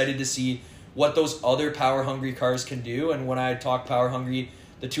really excited to see what those other power-hungry cars can do. And when I talk power-hungry,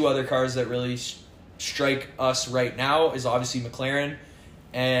 the two other cars that really strike us right now is obviously McLaren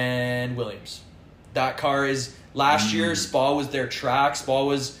and Williams. That car is, last year, Spa was their track. Spa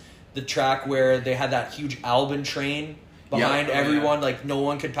was the track where they had that huge Albon train behind everyone. Like, no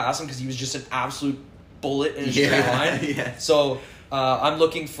one could pass him because he was just an absolute bullet in a straight line. So I'm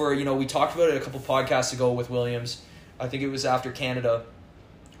looking for, we talked about it a couple podcasts ago with Williams. I think it was after Canada,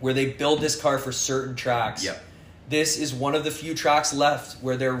 where they build this car for certain tracks. This is one of the few tracks left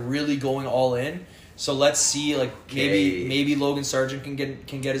where they're really going all in. So let's see, maybe Logan Sargent can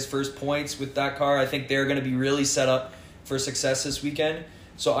get his first points with that car. I think they're going to be really set up for success this weekend.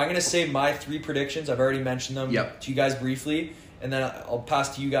 So I'm going to say my 3 predictions. I've already mentioned them to you guys briefly, and then I'll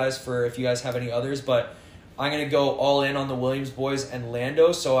pass to you guys for if you guys have any others. But I'm going to go all in on the Williams boys and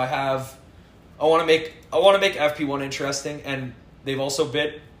Lando. So I want to make FP1 interesting, and they've also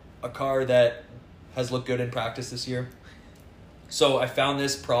bit a car that has looked good in practice this year. So I found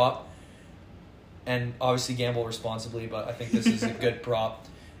this prop, and obviously gamble responsibly, but I think this is a good prop.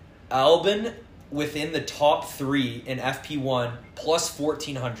 Albon within the top 3 in FP1 plus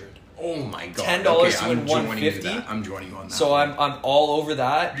 1,400. Oh my god! $10 to win 150. I'm joining you on that. So I'm all over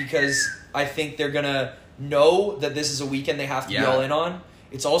that because I think they're gonna know that this is a weekend they have to be all in on.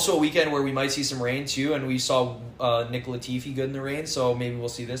 It's also a weekend where we might see some rain too, and we saw Nick Latifi good in the rain, so maybe we'll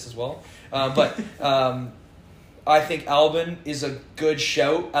see this as well. But I think Albon is a good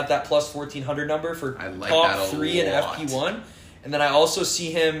shout at that plus 1,400 number for top 3 in FP1. And then I also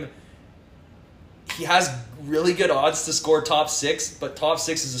see him, he has really good odds to score top 6, but top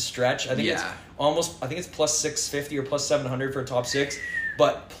 6 is a stretch. I think it's plus 650 or plus 700 for a top 6,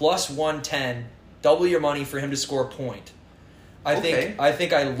 but plus 110, double your money for him to score a point. I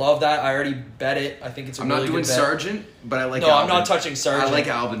think I love that. I already bet it. I think it's a really good bet. I'm not doing Sargent, but I like Albon. No, I'm not touching Sargent. I like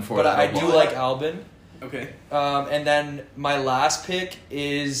Albon for but that. But I do like Albon. Okay. And then my last pick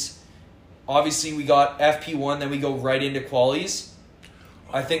is, obviously we got FP1, then we go right into qualies.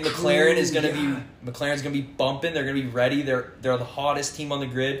 I think McLaren is going to McLaren's going to be bumping. They're going to be ready. They're the hottest team on the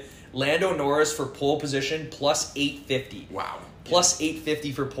grid. Lando Norris for pole position plus 850. Wow. Plus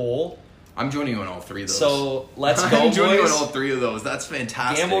 850 for pole. I'm joining you on all 3 of those. So let's go, boys. I'm joining you on all 3 of those. That's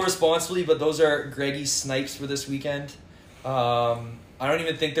fantastic. Gamble responsibly, but those are Greggy's snipes for this weekend. I don't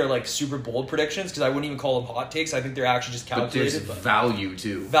even think they're like super bold predictions because I wouldn't even call them hot takes. I think they're actually just calculated. But there's value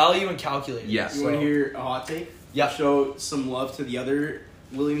too. Value and calculated. Yes. You want to hear a hot take? Yeah. Show some love to the other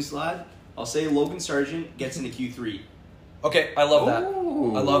Williams lad. I'll say Logan Sargent gets into Q3. Okay, I love that.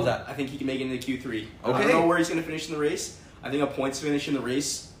 Ooh. I love that. I think he can make it into Q3. Okay. I don't know where he's going to finish in the race. I think a points finish in the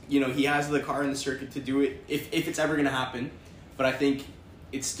race. You know, he has the car in the circuit to do it if it's ever going to happen. But I think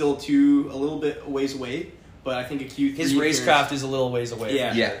it's still a little bit ways away. But I think a Q3. His racecraft is a little ways away.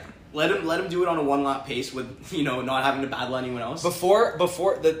 Yeah. Yeah. Let him do it on a 1-lap pace with, you know, not having to battle anyone else. Before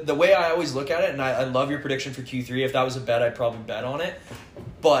the way I always look at it, and I love your prediction for Q3. If that was a bet, I'd probably bet on it.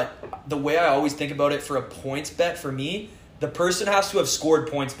 But the way I always think about it for a points bet for me, the person has to have scored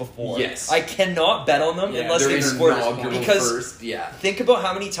points before. Yes. I cannot bet on them unless they've scored points. Because first. Yeah. think about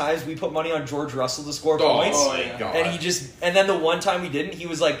how many times we put money on George Russell to score points. Oh my God. And then the one time we didn't, he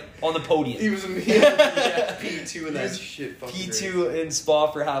was like on the podium. He was P2 in that shit. P2 in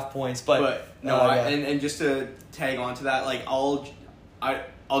Spa for half points. But no, and just to tag on to that, like I'll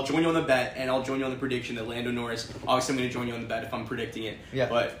join you on the bet, and I'll join you on the prediction that Lando Norris. Obviously, I'm going to join you on the bet if I'm predicting it. Yeah.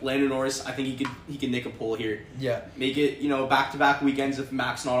 But Lando Norris, I think he could nick a pole here. Yeah. Make it, you know, back-to-back weekends if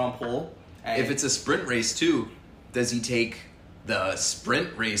Max not on pole. And If it's a sprint race too, does he take the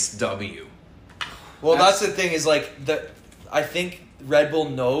sprint race W? Well, that's the thing is like I think Red Bull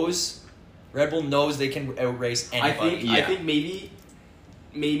knows they can outrace anybody. I think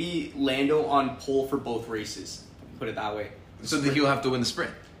maybe Lando on pole for both races. Put it that way. So that he'll have to win the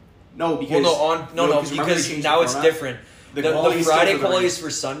sprint. No, because because now it's different. The Friday quality is for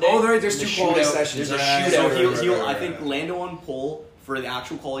Sunday. Oh, there's two quality sessions. There's a shootout. So he'll I think Lando on pole for the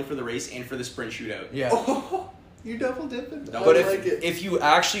actual quality for the race and for the sprint shootout. Yeah. Oh, you double dipping. But if you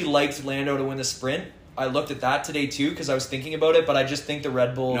actually liked Lando to win the sprint, I looked at that today too because I was thinking about it. But I just think the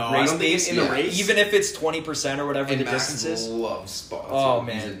Red Bull race pace in the race, even if it's 20% or whatever the distance is. Loves spots. Oh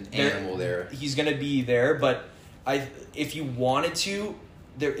man, he's an animal there. He's gonna be there, but if you wanted to,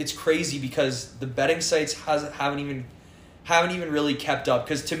 it's crazy because the betting sites haven't even really kept up.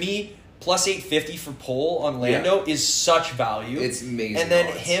 Because to me, plus 850 for pole on Lando is such value. It's amazing. And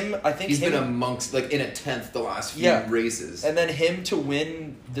then I think he's been amongst like in a 10th the last few races. And then him to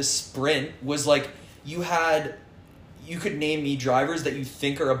win the sprint was like you could name me drivers that you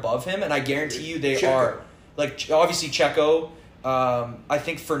think are above him, and I guarantee you they are. Like obviously Checo. I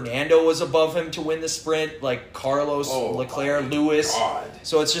think Fernando was above him to win the sprint, like Carlos, Leclerc, Lewis. God.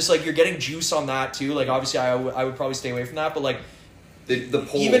 So it's just like you're getting juice on that too. Like obviously I would probably stay away from that, but like the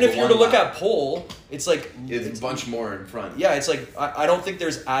pole, even if you were to look at pole, it's like it's a bunch more in front. Yeah, it's like I don't think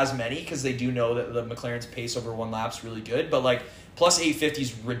there's as many because they do know that the McLaren's pace over 1 lap's really good, but like plus 850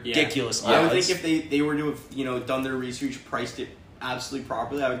 is ridiculous. I would think if they were to have done their research, priced it absolutely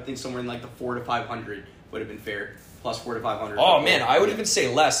properly, I would think somewhere in like the 400 to 500 would have been fair. Plus 400 to 500. Oh man, I would even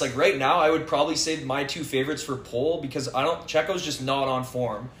say less. Like right now, I would probably say my two favorites for pole because Checo's just not on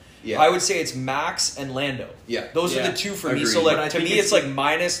form. Yeah. I would say it's Max and Lando. Yeah. Those are the two for me. Agreed. So like to me, it's like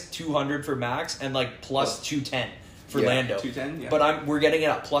minus 200 for Max and like plus 210 for Lando. 210. Yeah. But we're getting it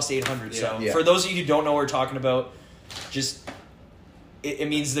at plus 800. So for those of you who don't know what we're talking about, just. It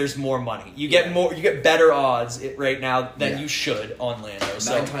means there's more money. You get more. You get better odds right now than you should on Lando.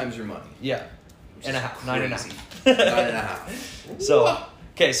 So 9 times your money. Yeah. 9.5. 9.5. So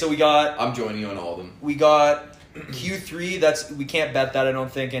okay, so we got. I'm joining you on all of them. We got Q3. We can't bet that I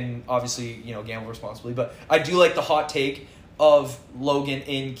don't think, and obviously gamble responsibly. But I do like the hot take of Logan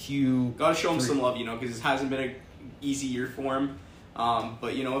in Q. Gotta show him some love, because it hasn't been an easy year for him.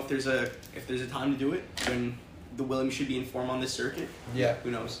 But if there's a time to do it, then the Williams should be in form on this circuit. Yeah. Who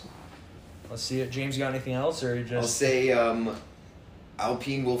knows? Let's see it. James, you got anything else, or just? I'll say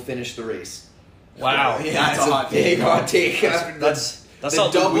Alpine will finish the race. Wow, that's a hot big hot take. That's the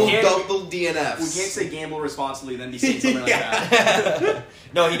double DNFs. We can't say gamble responsibly, then be saying something like that.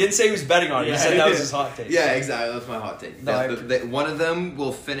 No, he didn't say he was betting on it. He said that was his hot take. Yeah, exactly. That's my hot take. No, one of them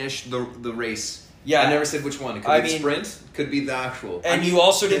will finish the race. Yeah, I never said which one. It could be sprint. Could be the actual. And you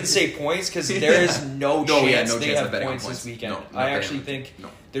also didn't say points because there is no chance they have points this weekend. No, I actually think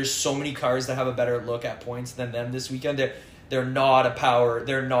there's so many cars that have a better look at points than them this weekend. They're not a power.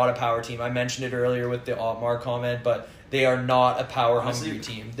 They're not a power team. I mentioned it earlier with the Otmar comment, but they are not a power hungry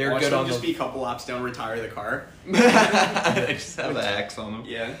team. They're good on just be a couple laps down, retire the car. Just have the X on them.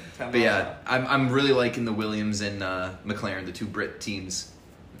 Yeah, but yeah, I'm really liking the Williams and McLaren, the two Brit teams.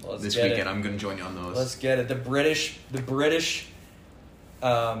 This weekend, I'm going to join you on those. Let's get it. The British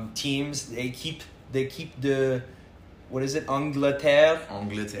teams, they keep the what is it, Angleterre?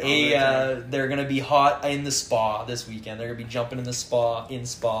 They're going to be hot in the Spa this weekend. They're going to be jumping in the Spa.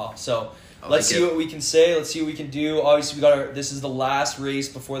 So let's see what we can say. Let's see what we can do. Obviously, this is the last race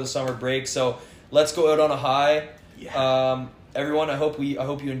before the summer break. So let's go out on a high. Yeah. Everyone, I hope you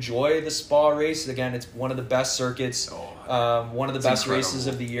enjoy the Spa race. Again, it's one of the best circuits, one of the best races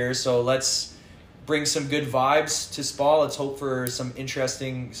of the year. So let's bring some good vibes to Spa. Let's hope for some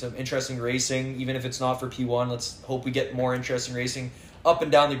interesting racing, even if it's not for P1. Let's hope we get more interesting racing up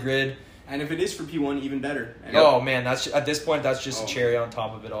and down the grid. And if it is for P1, even better. Man, at this point that's just a cherry on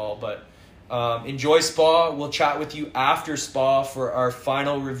top of it all. But enjoy Spa. We'll chat with you after Spa for our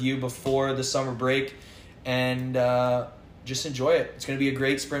final review before the summer break, and just enjoy it. It's going to be a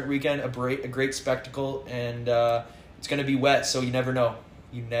great sprint weekend, a great spectacle, and it's going to be wet, so you never know.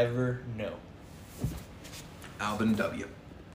 You never know. Albin W.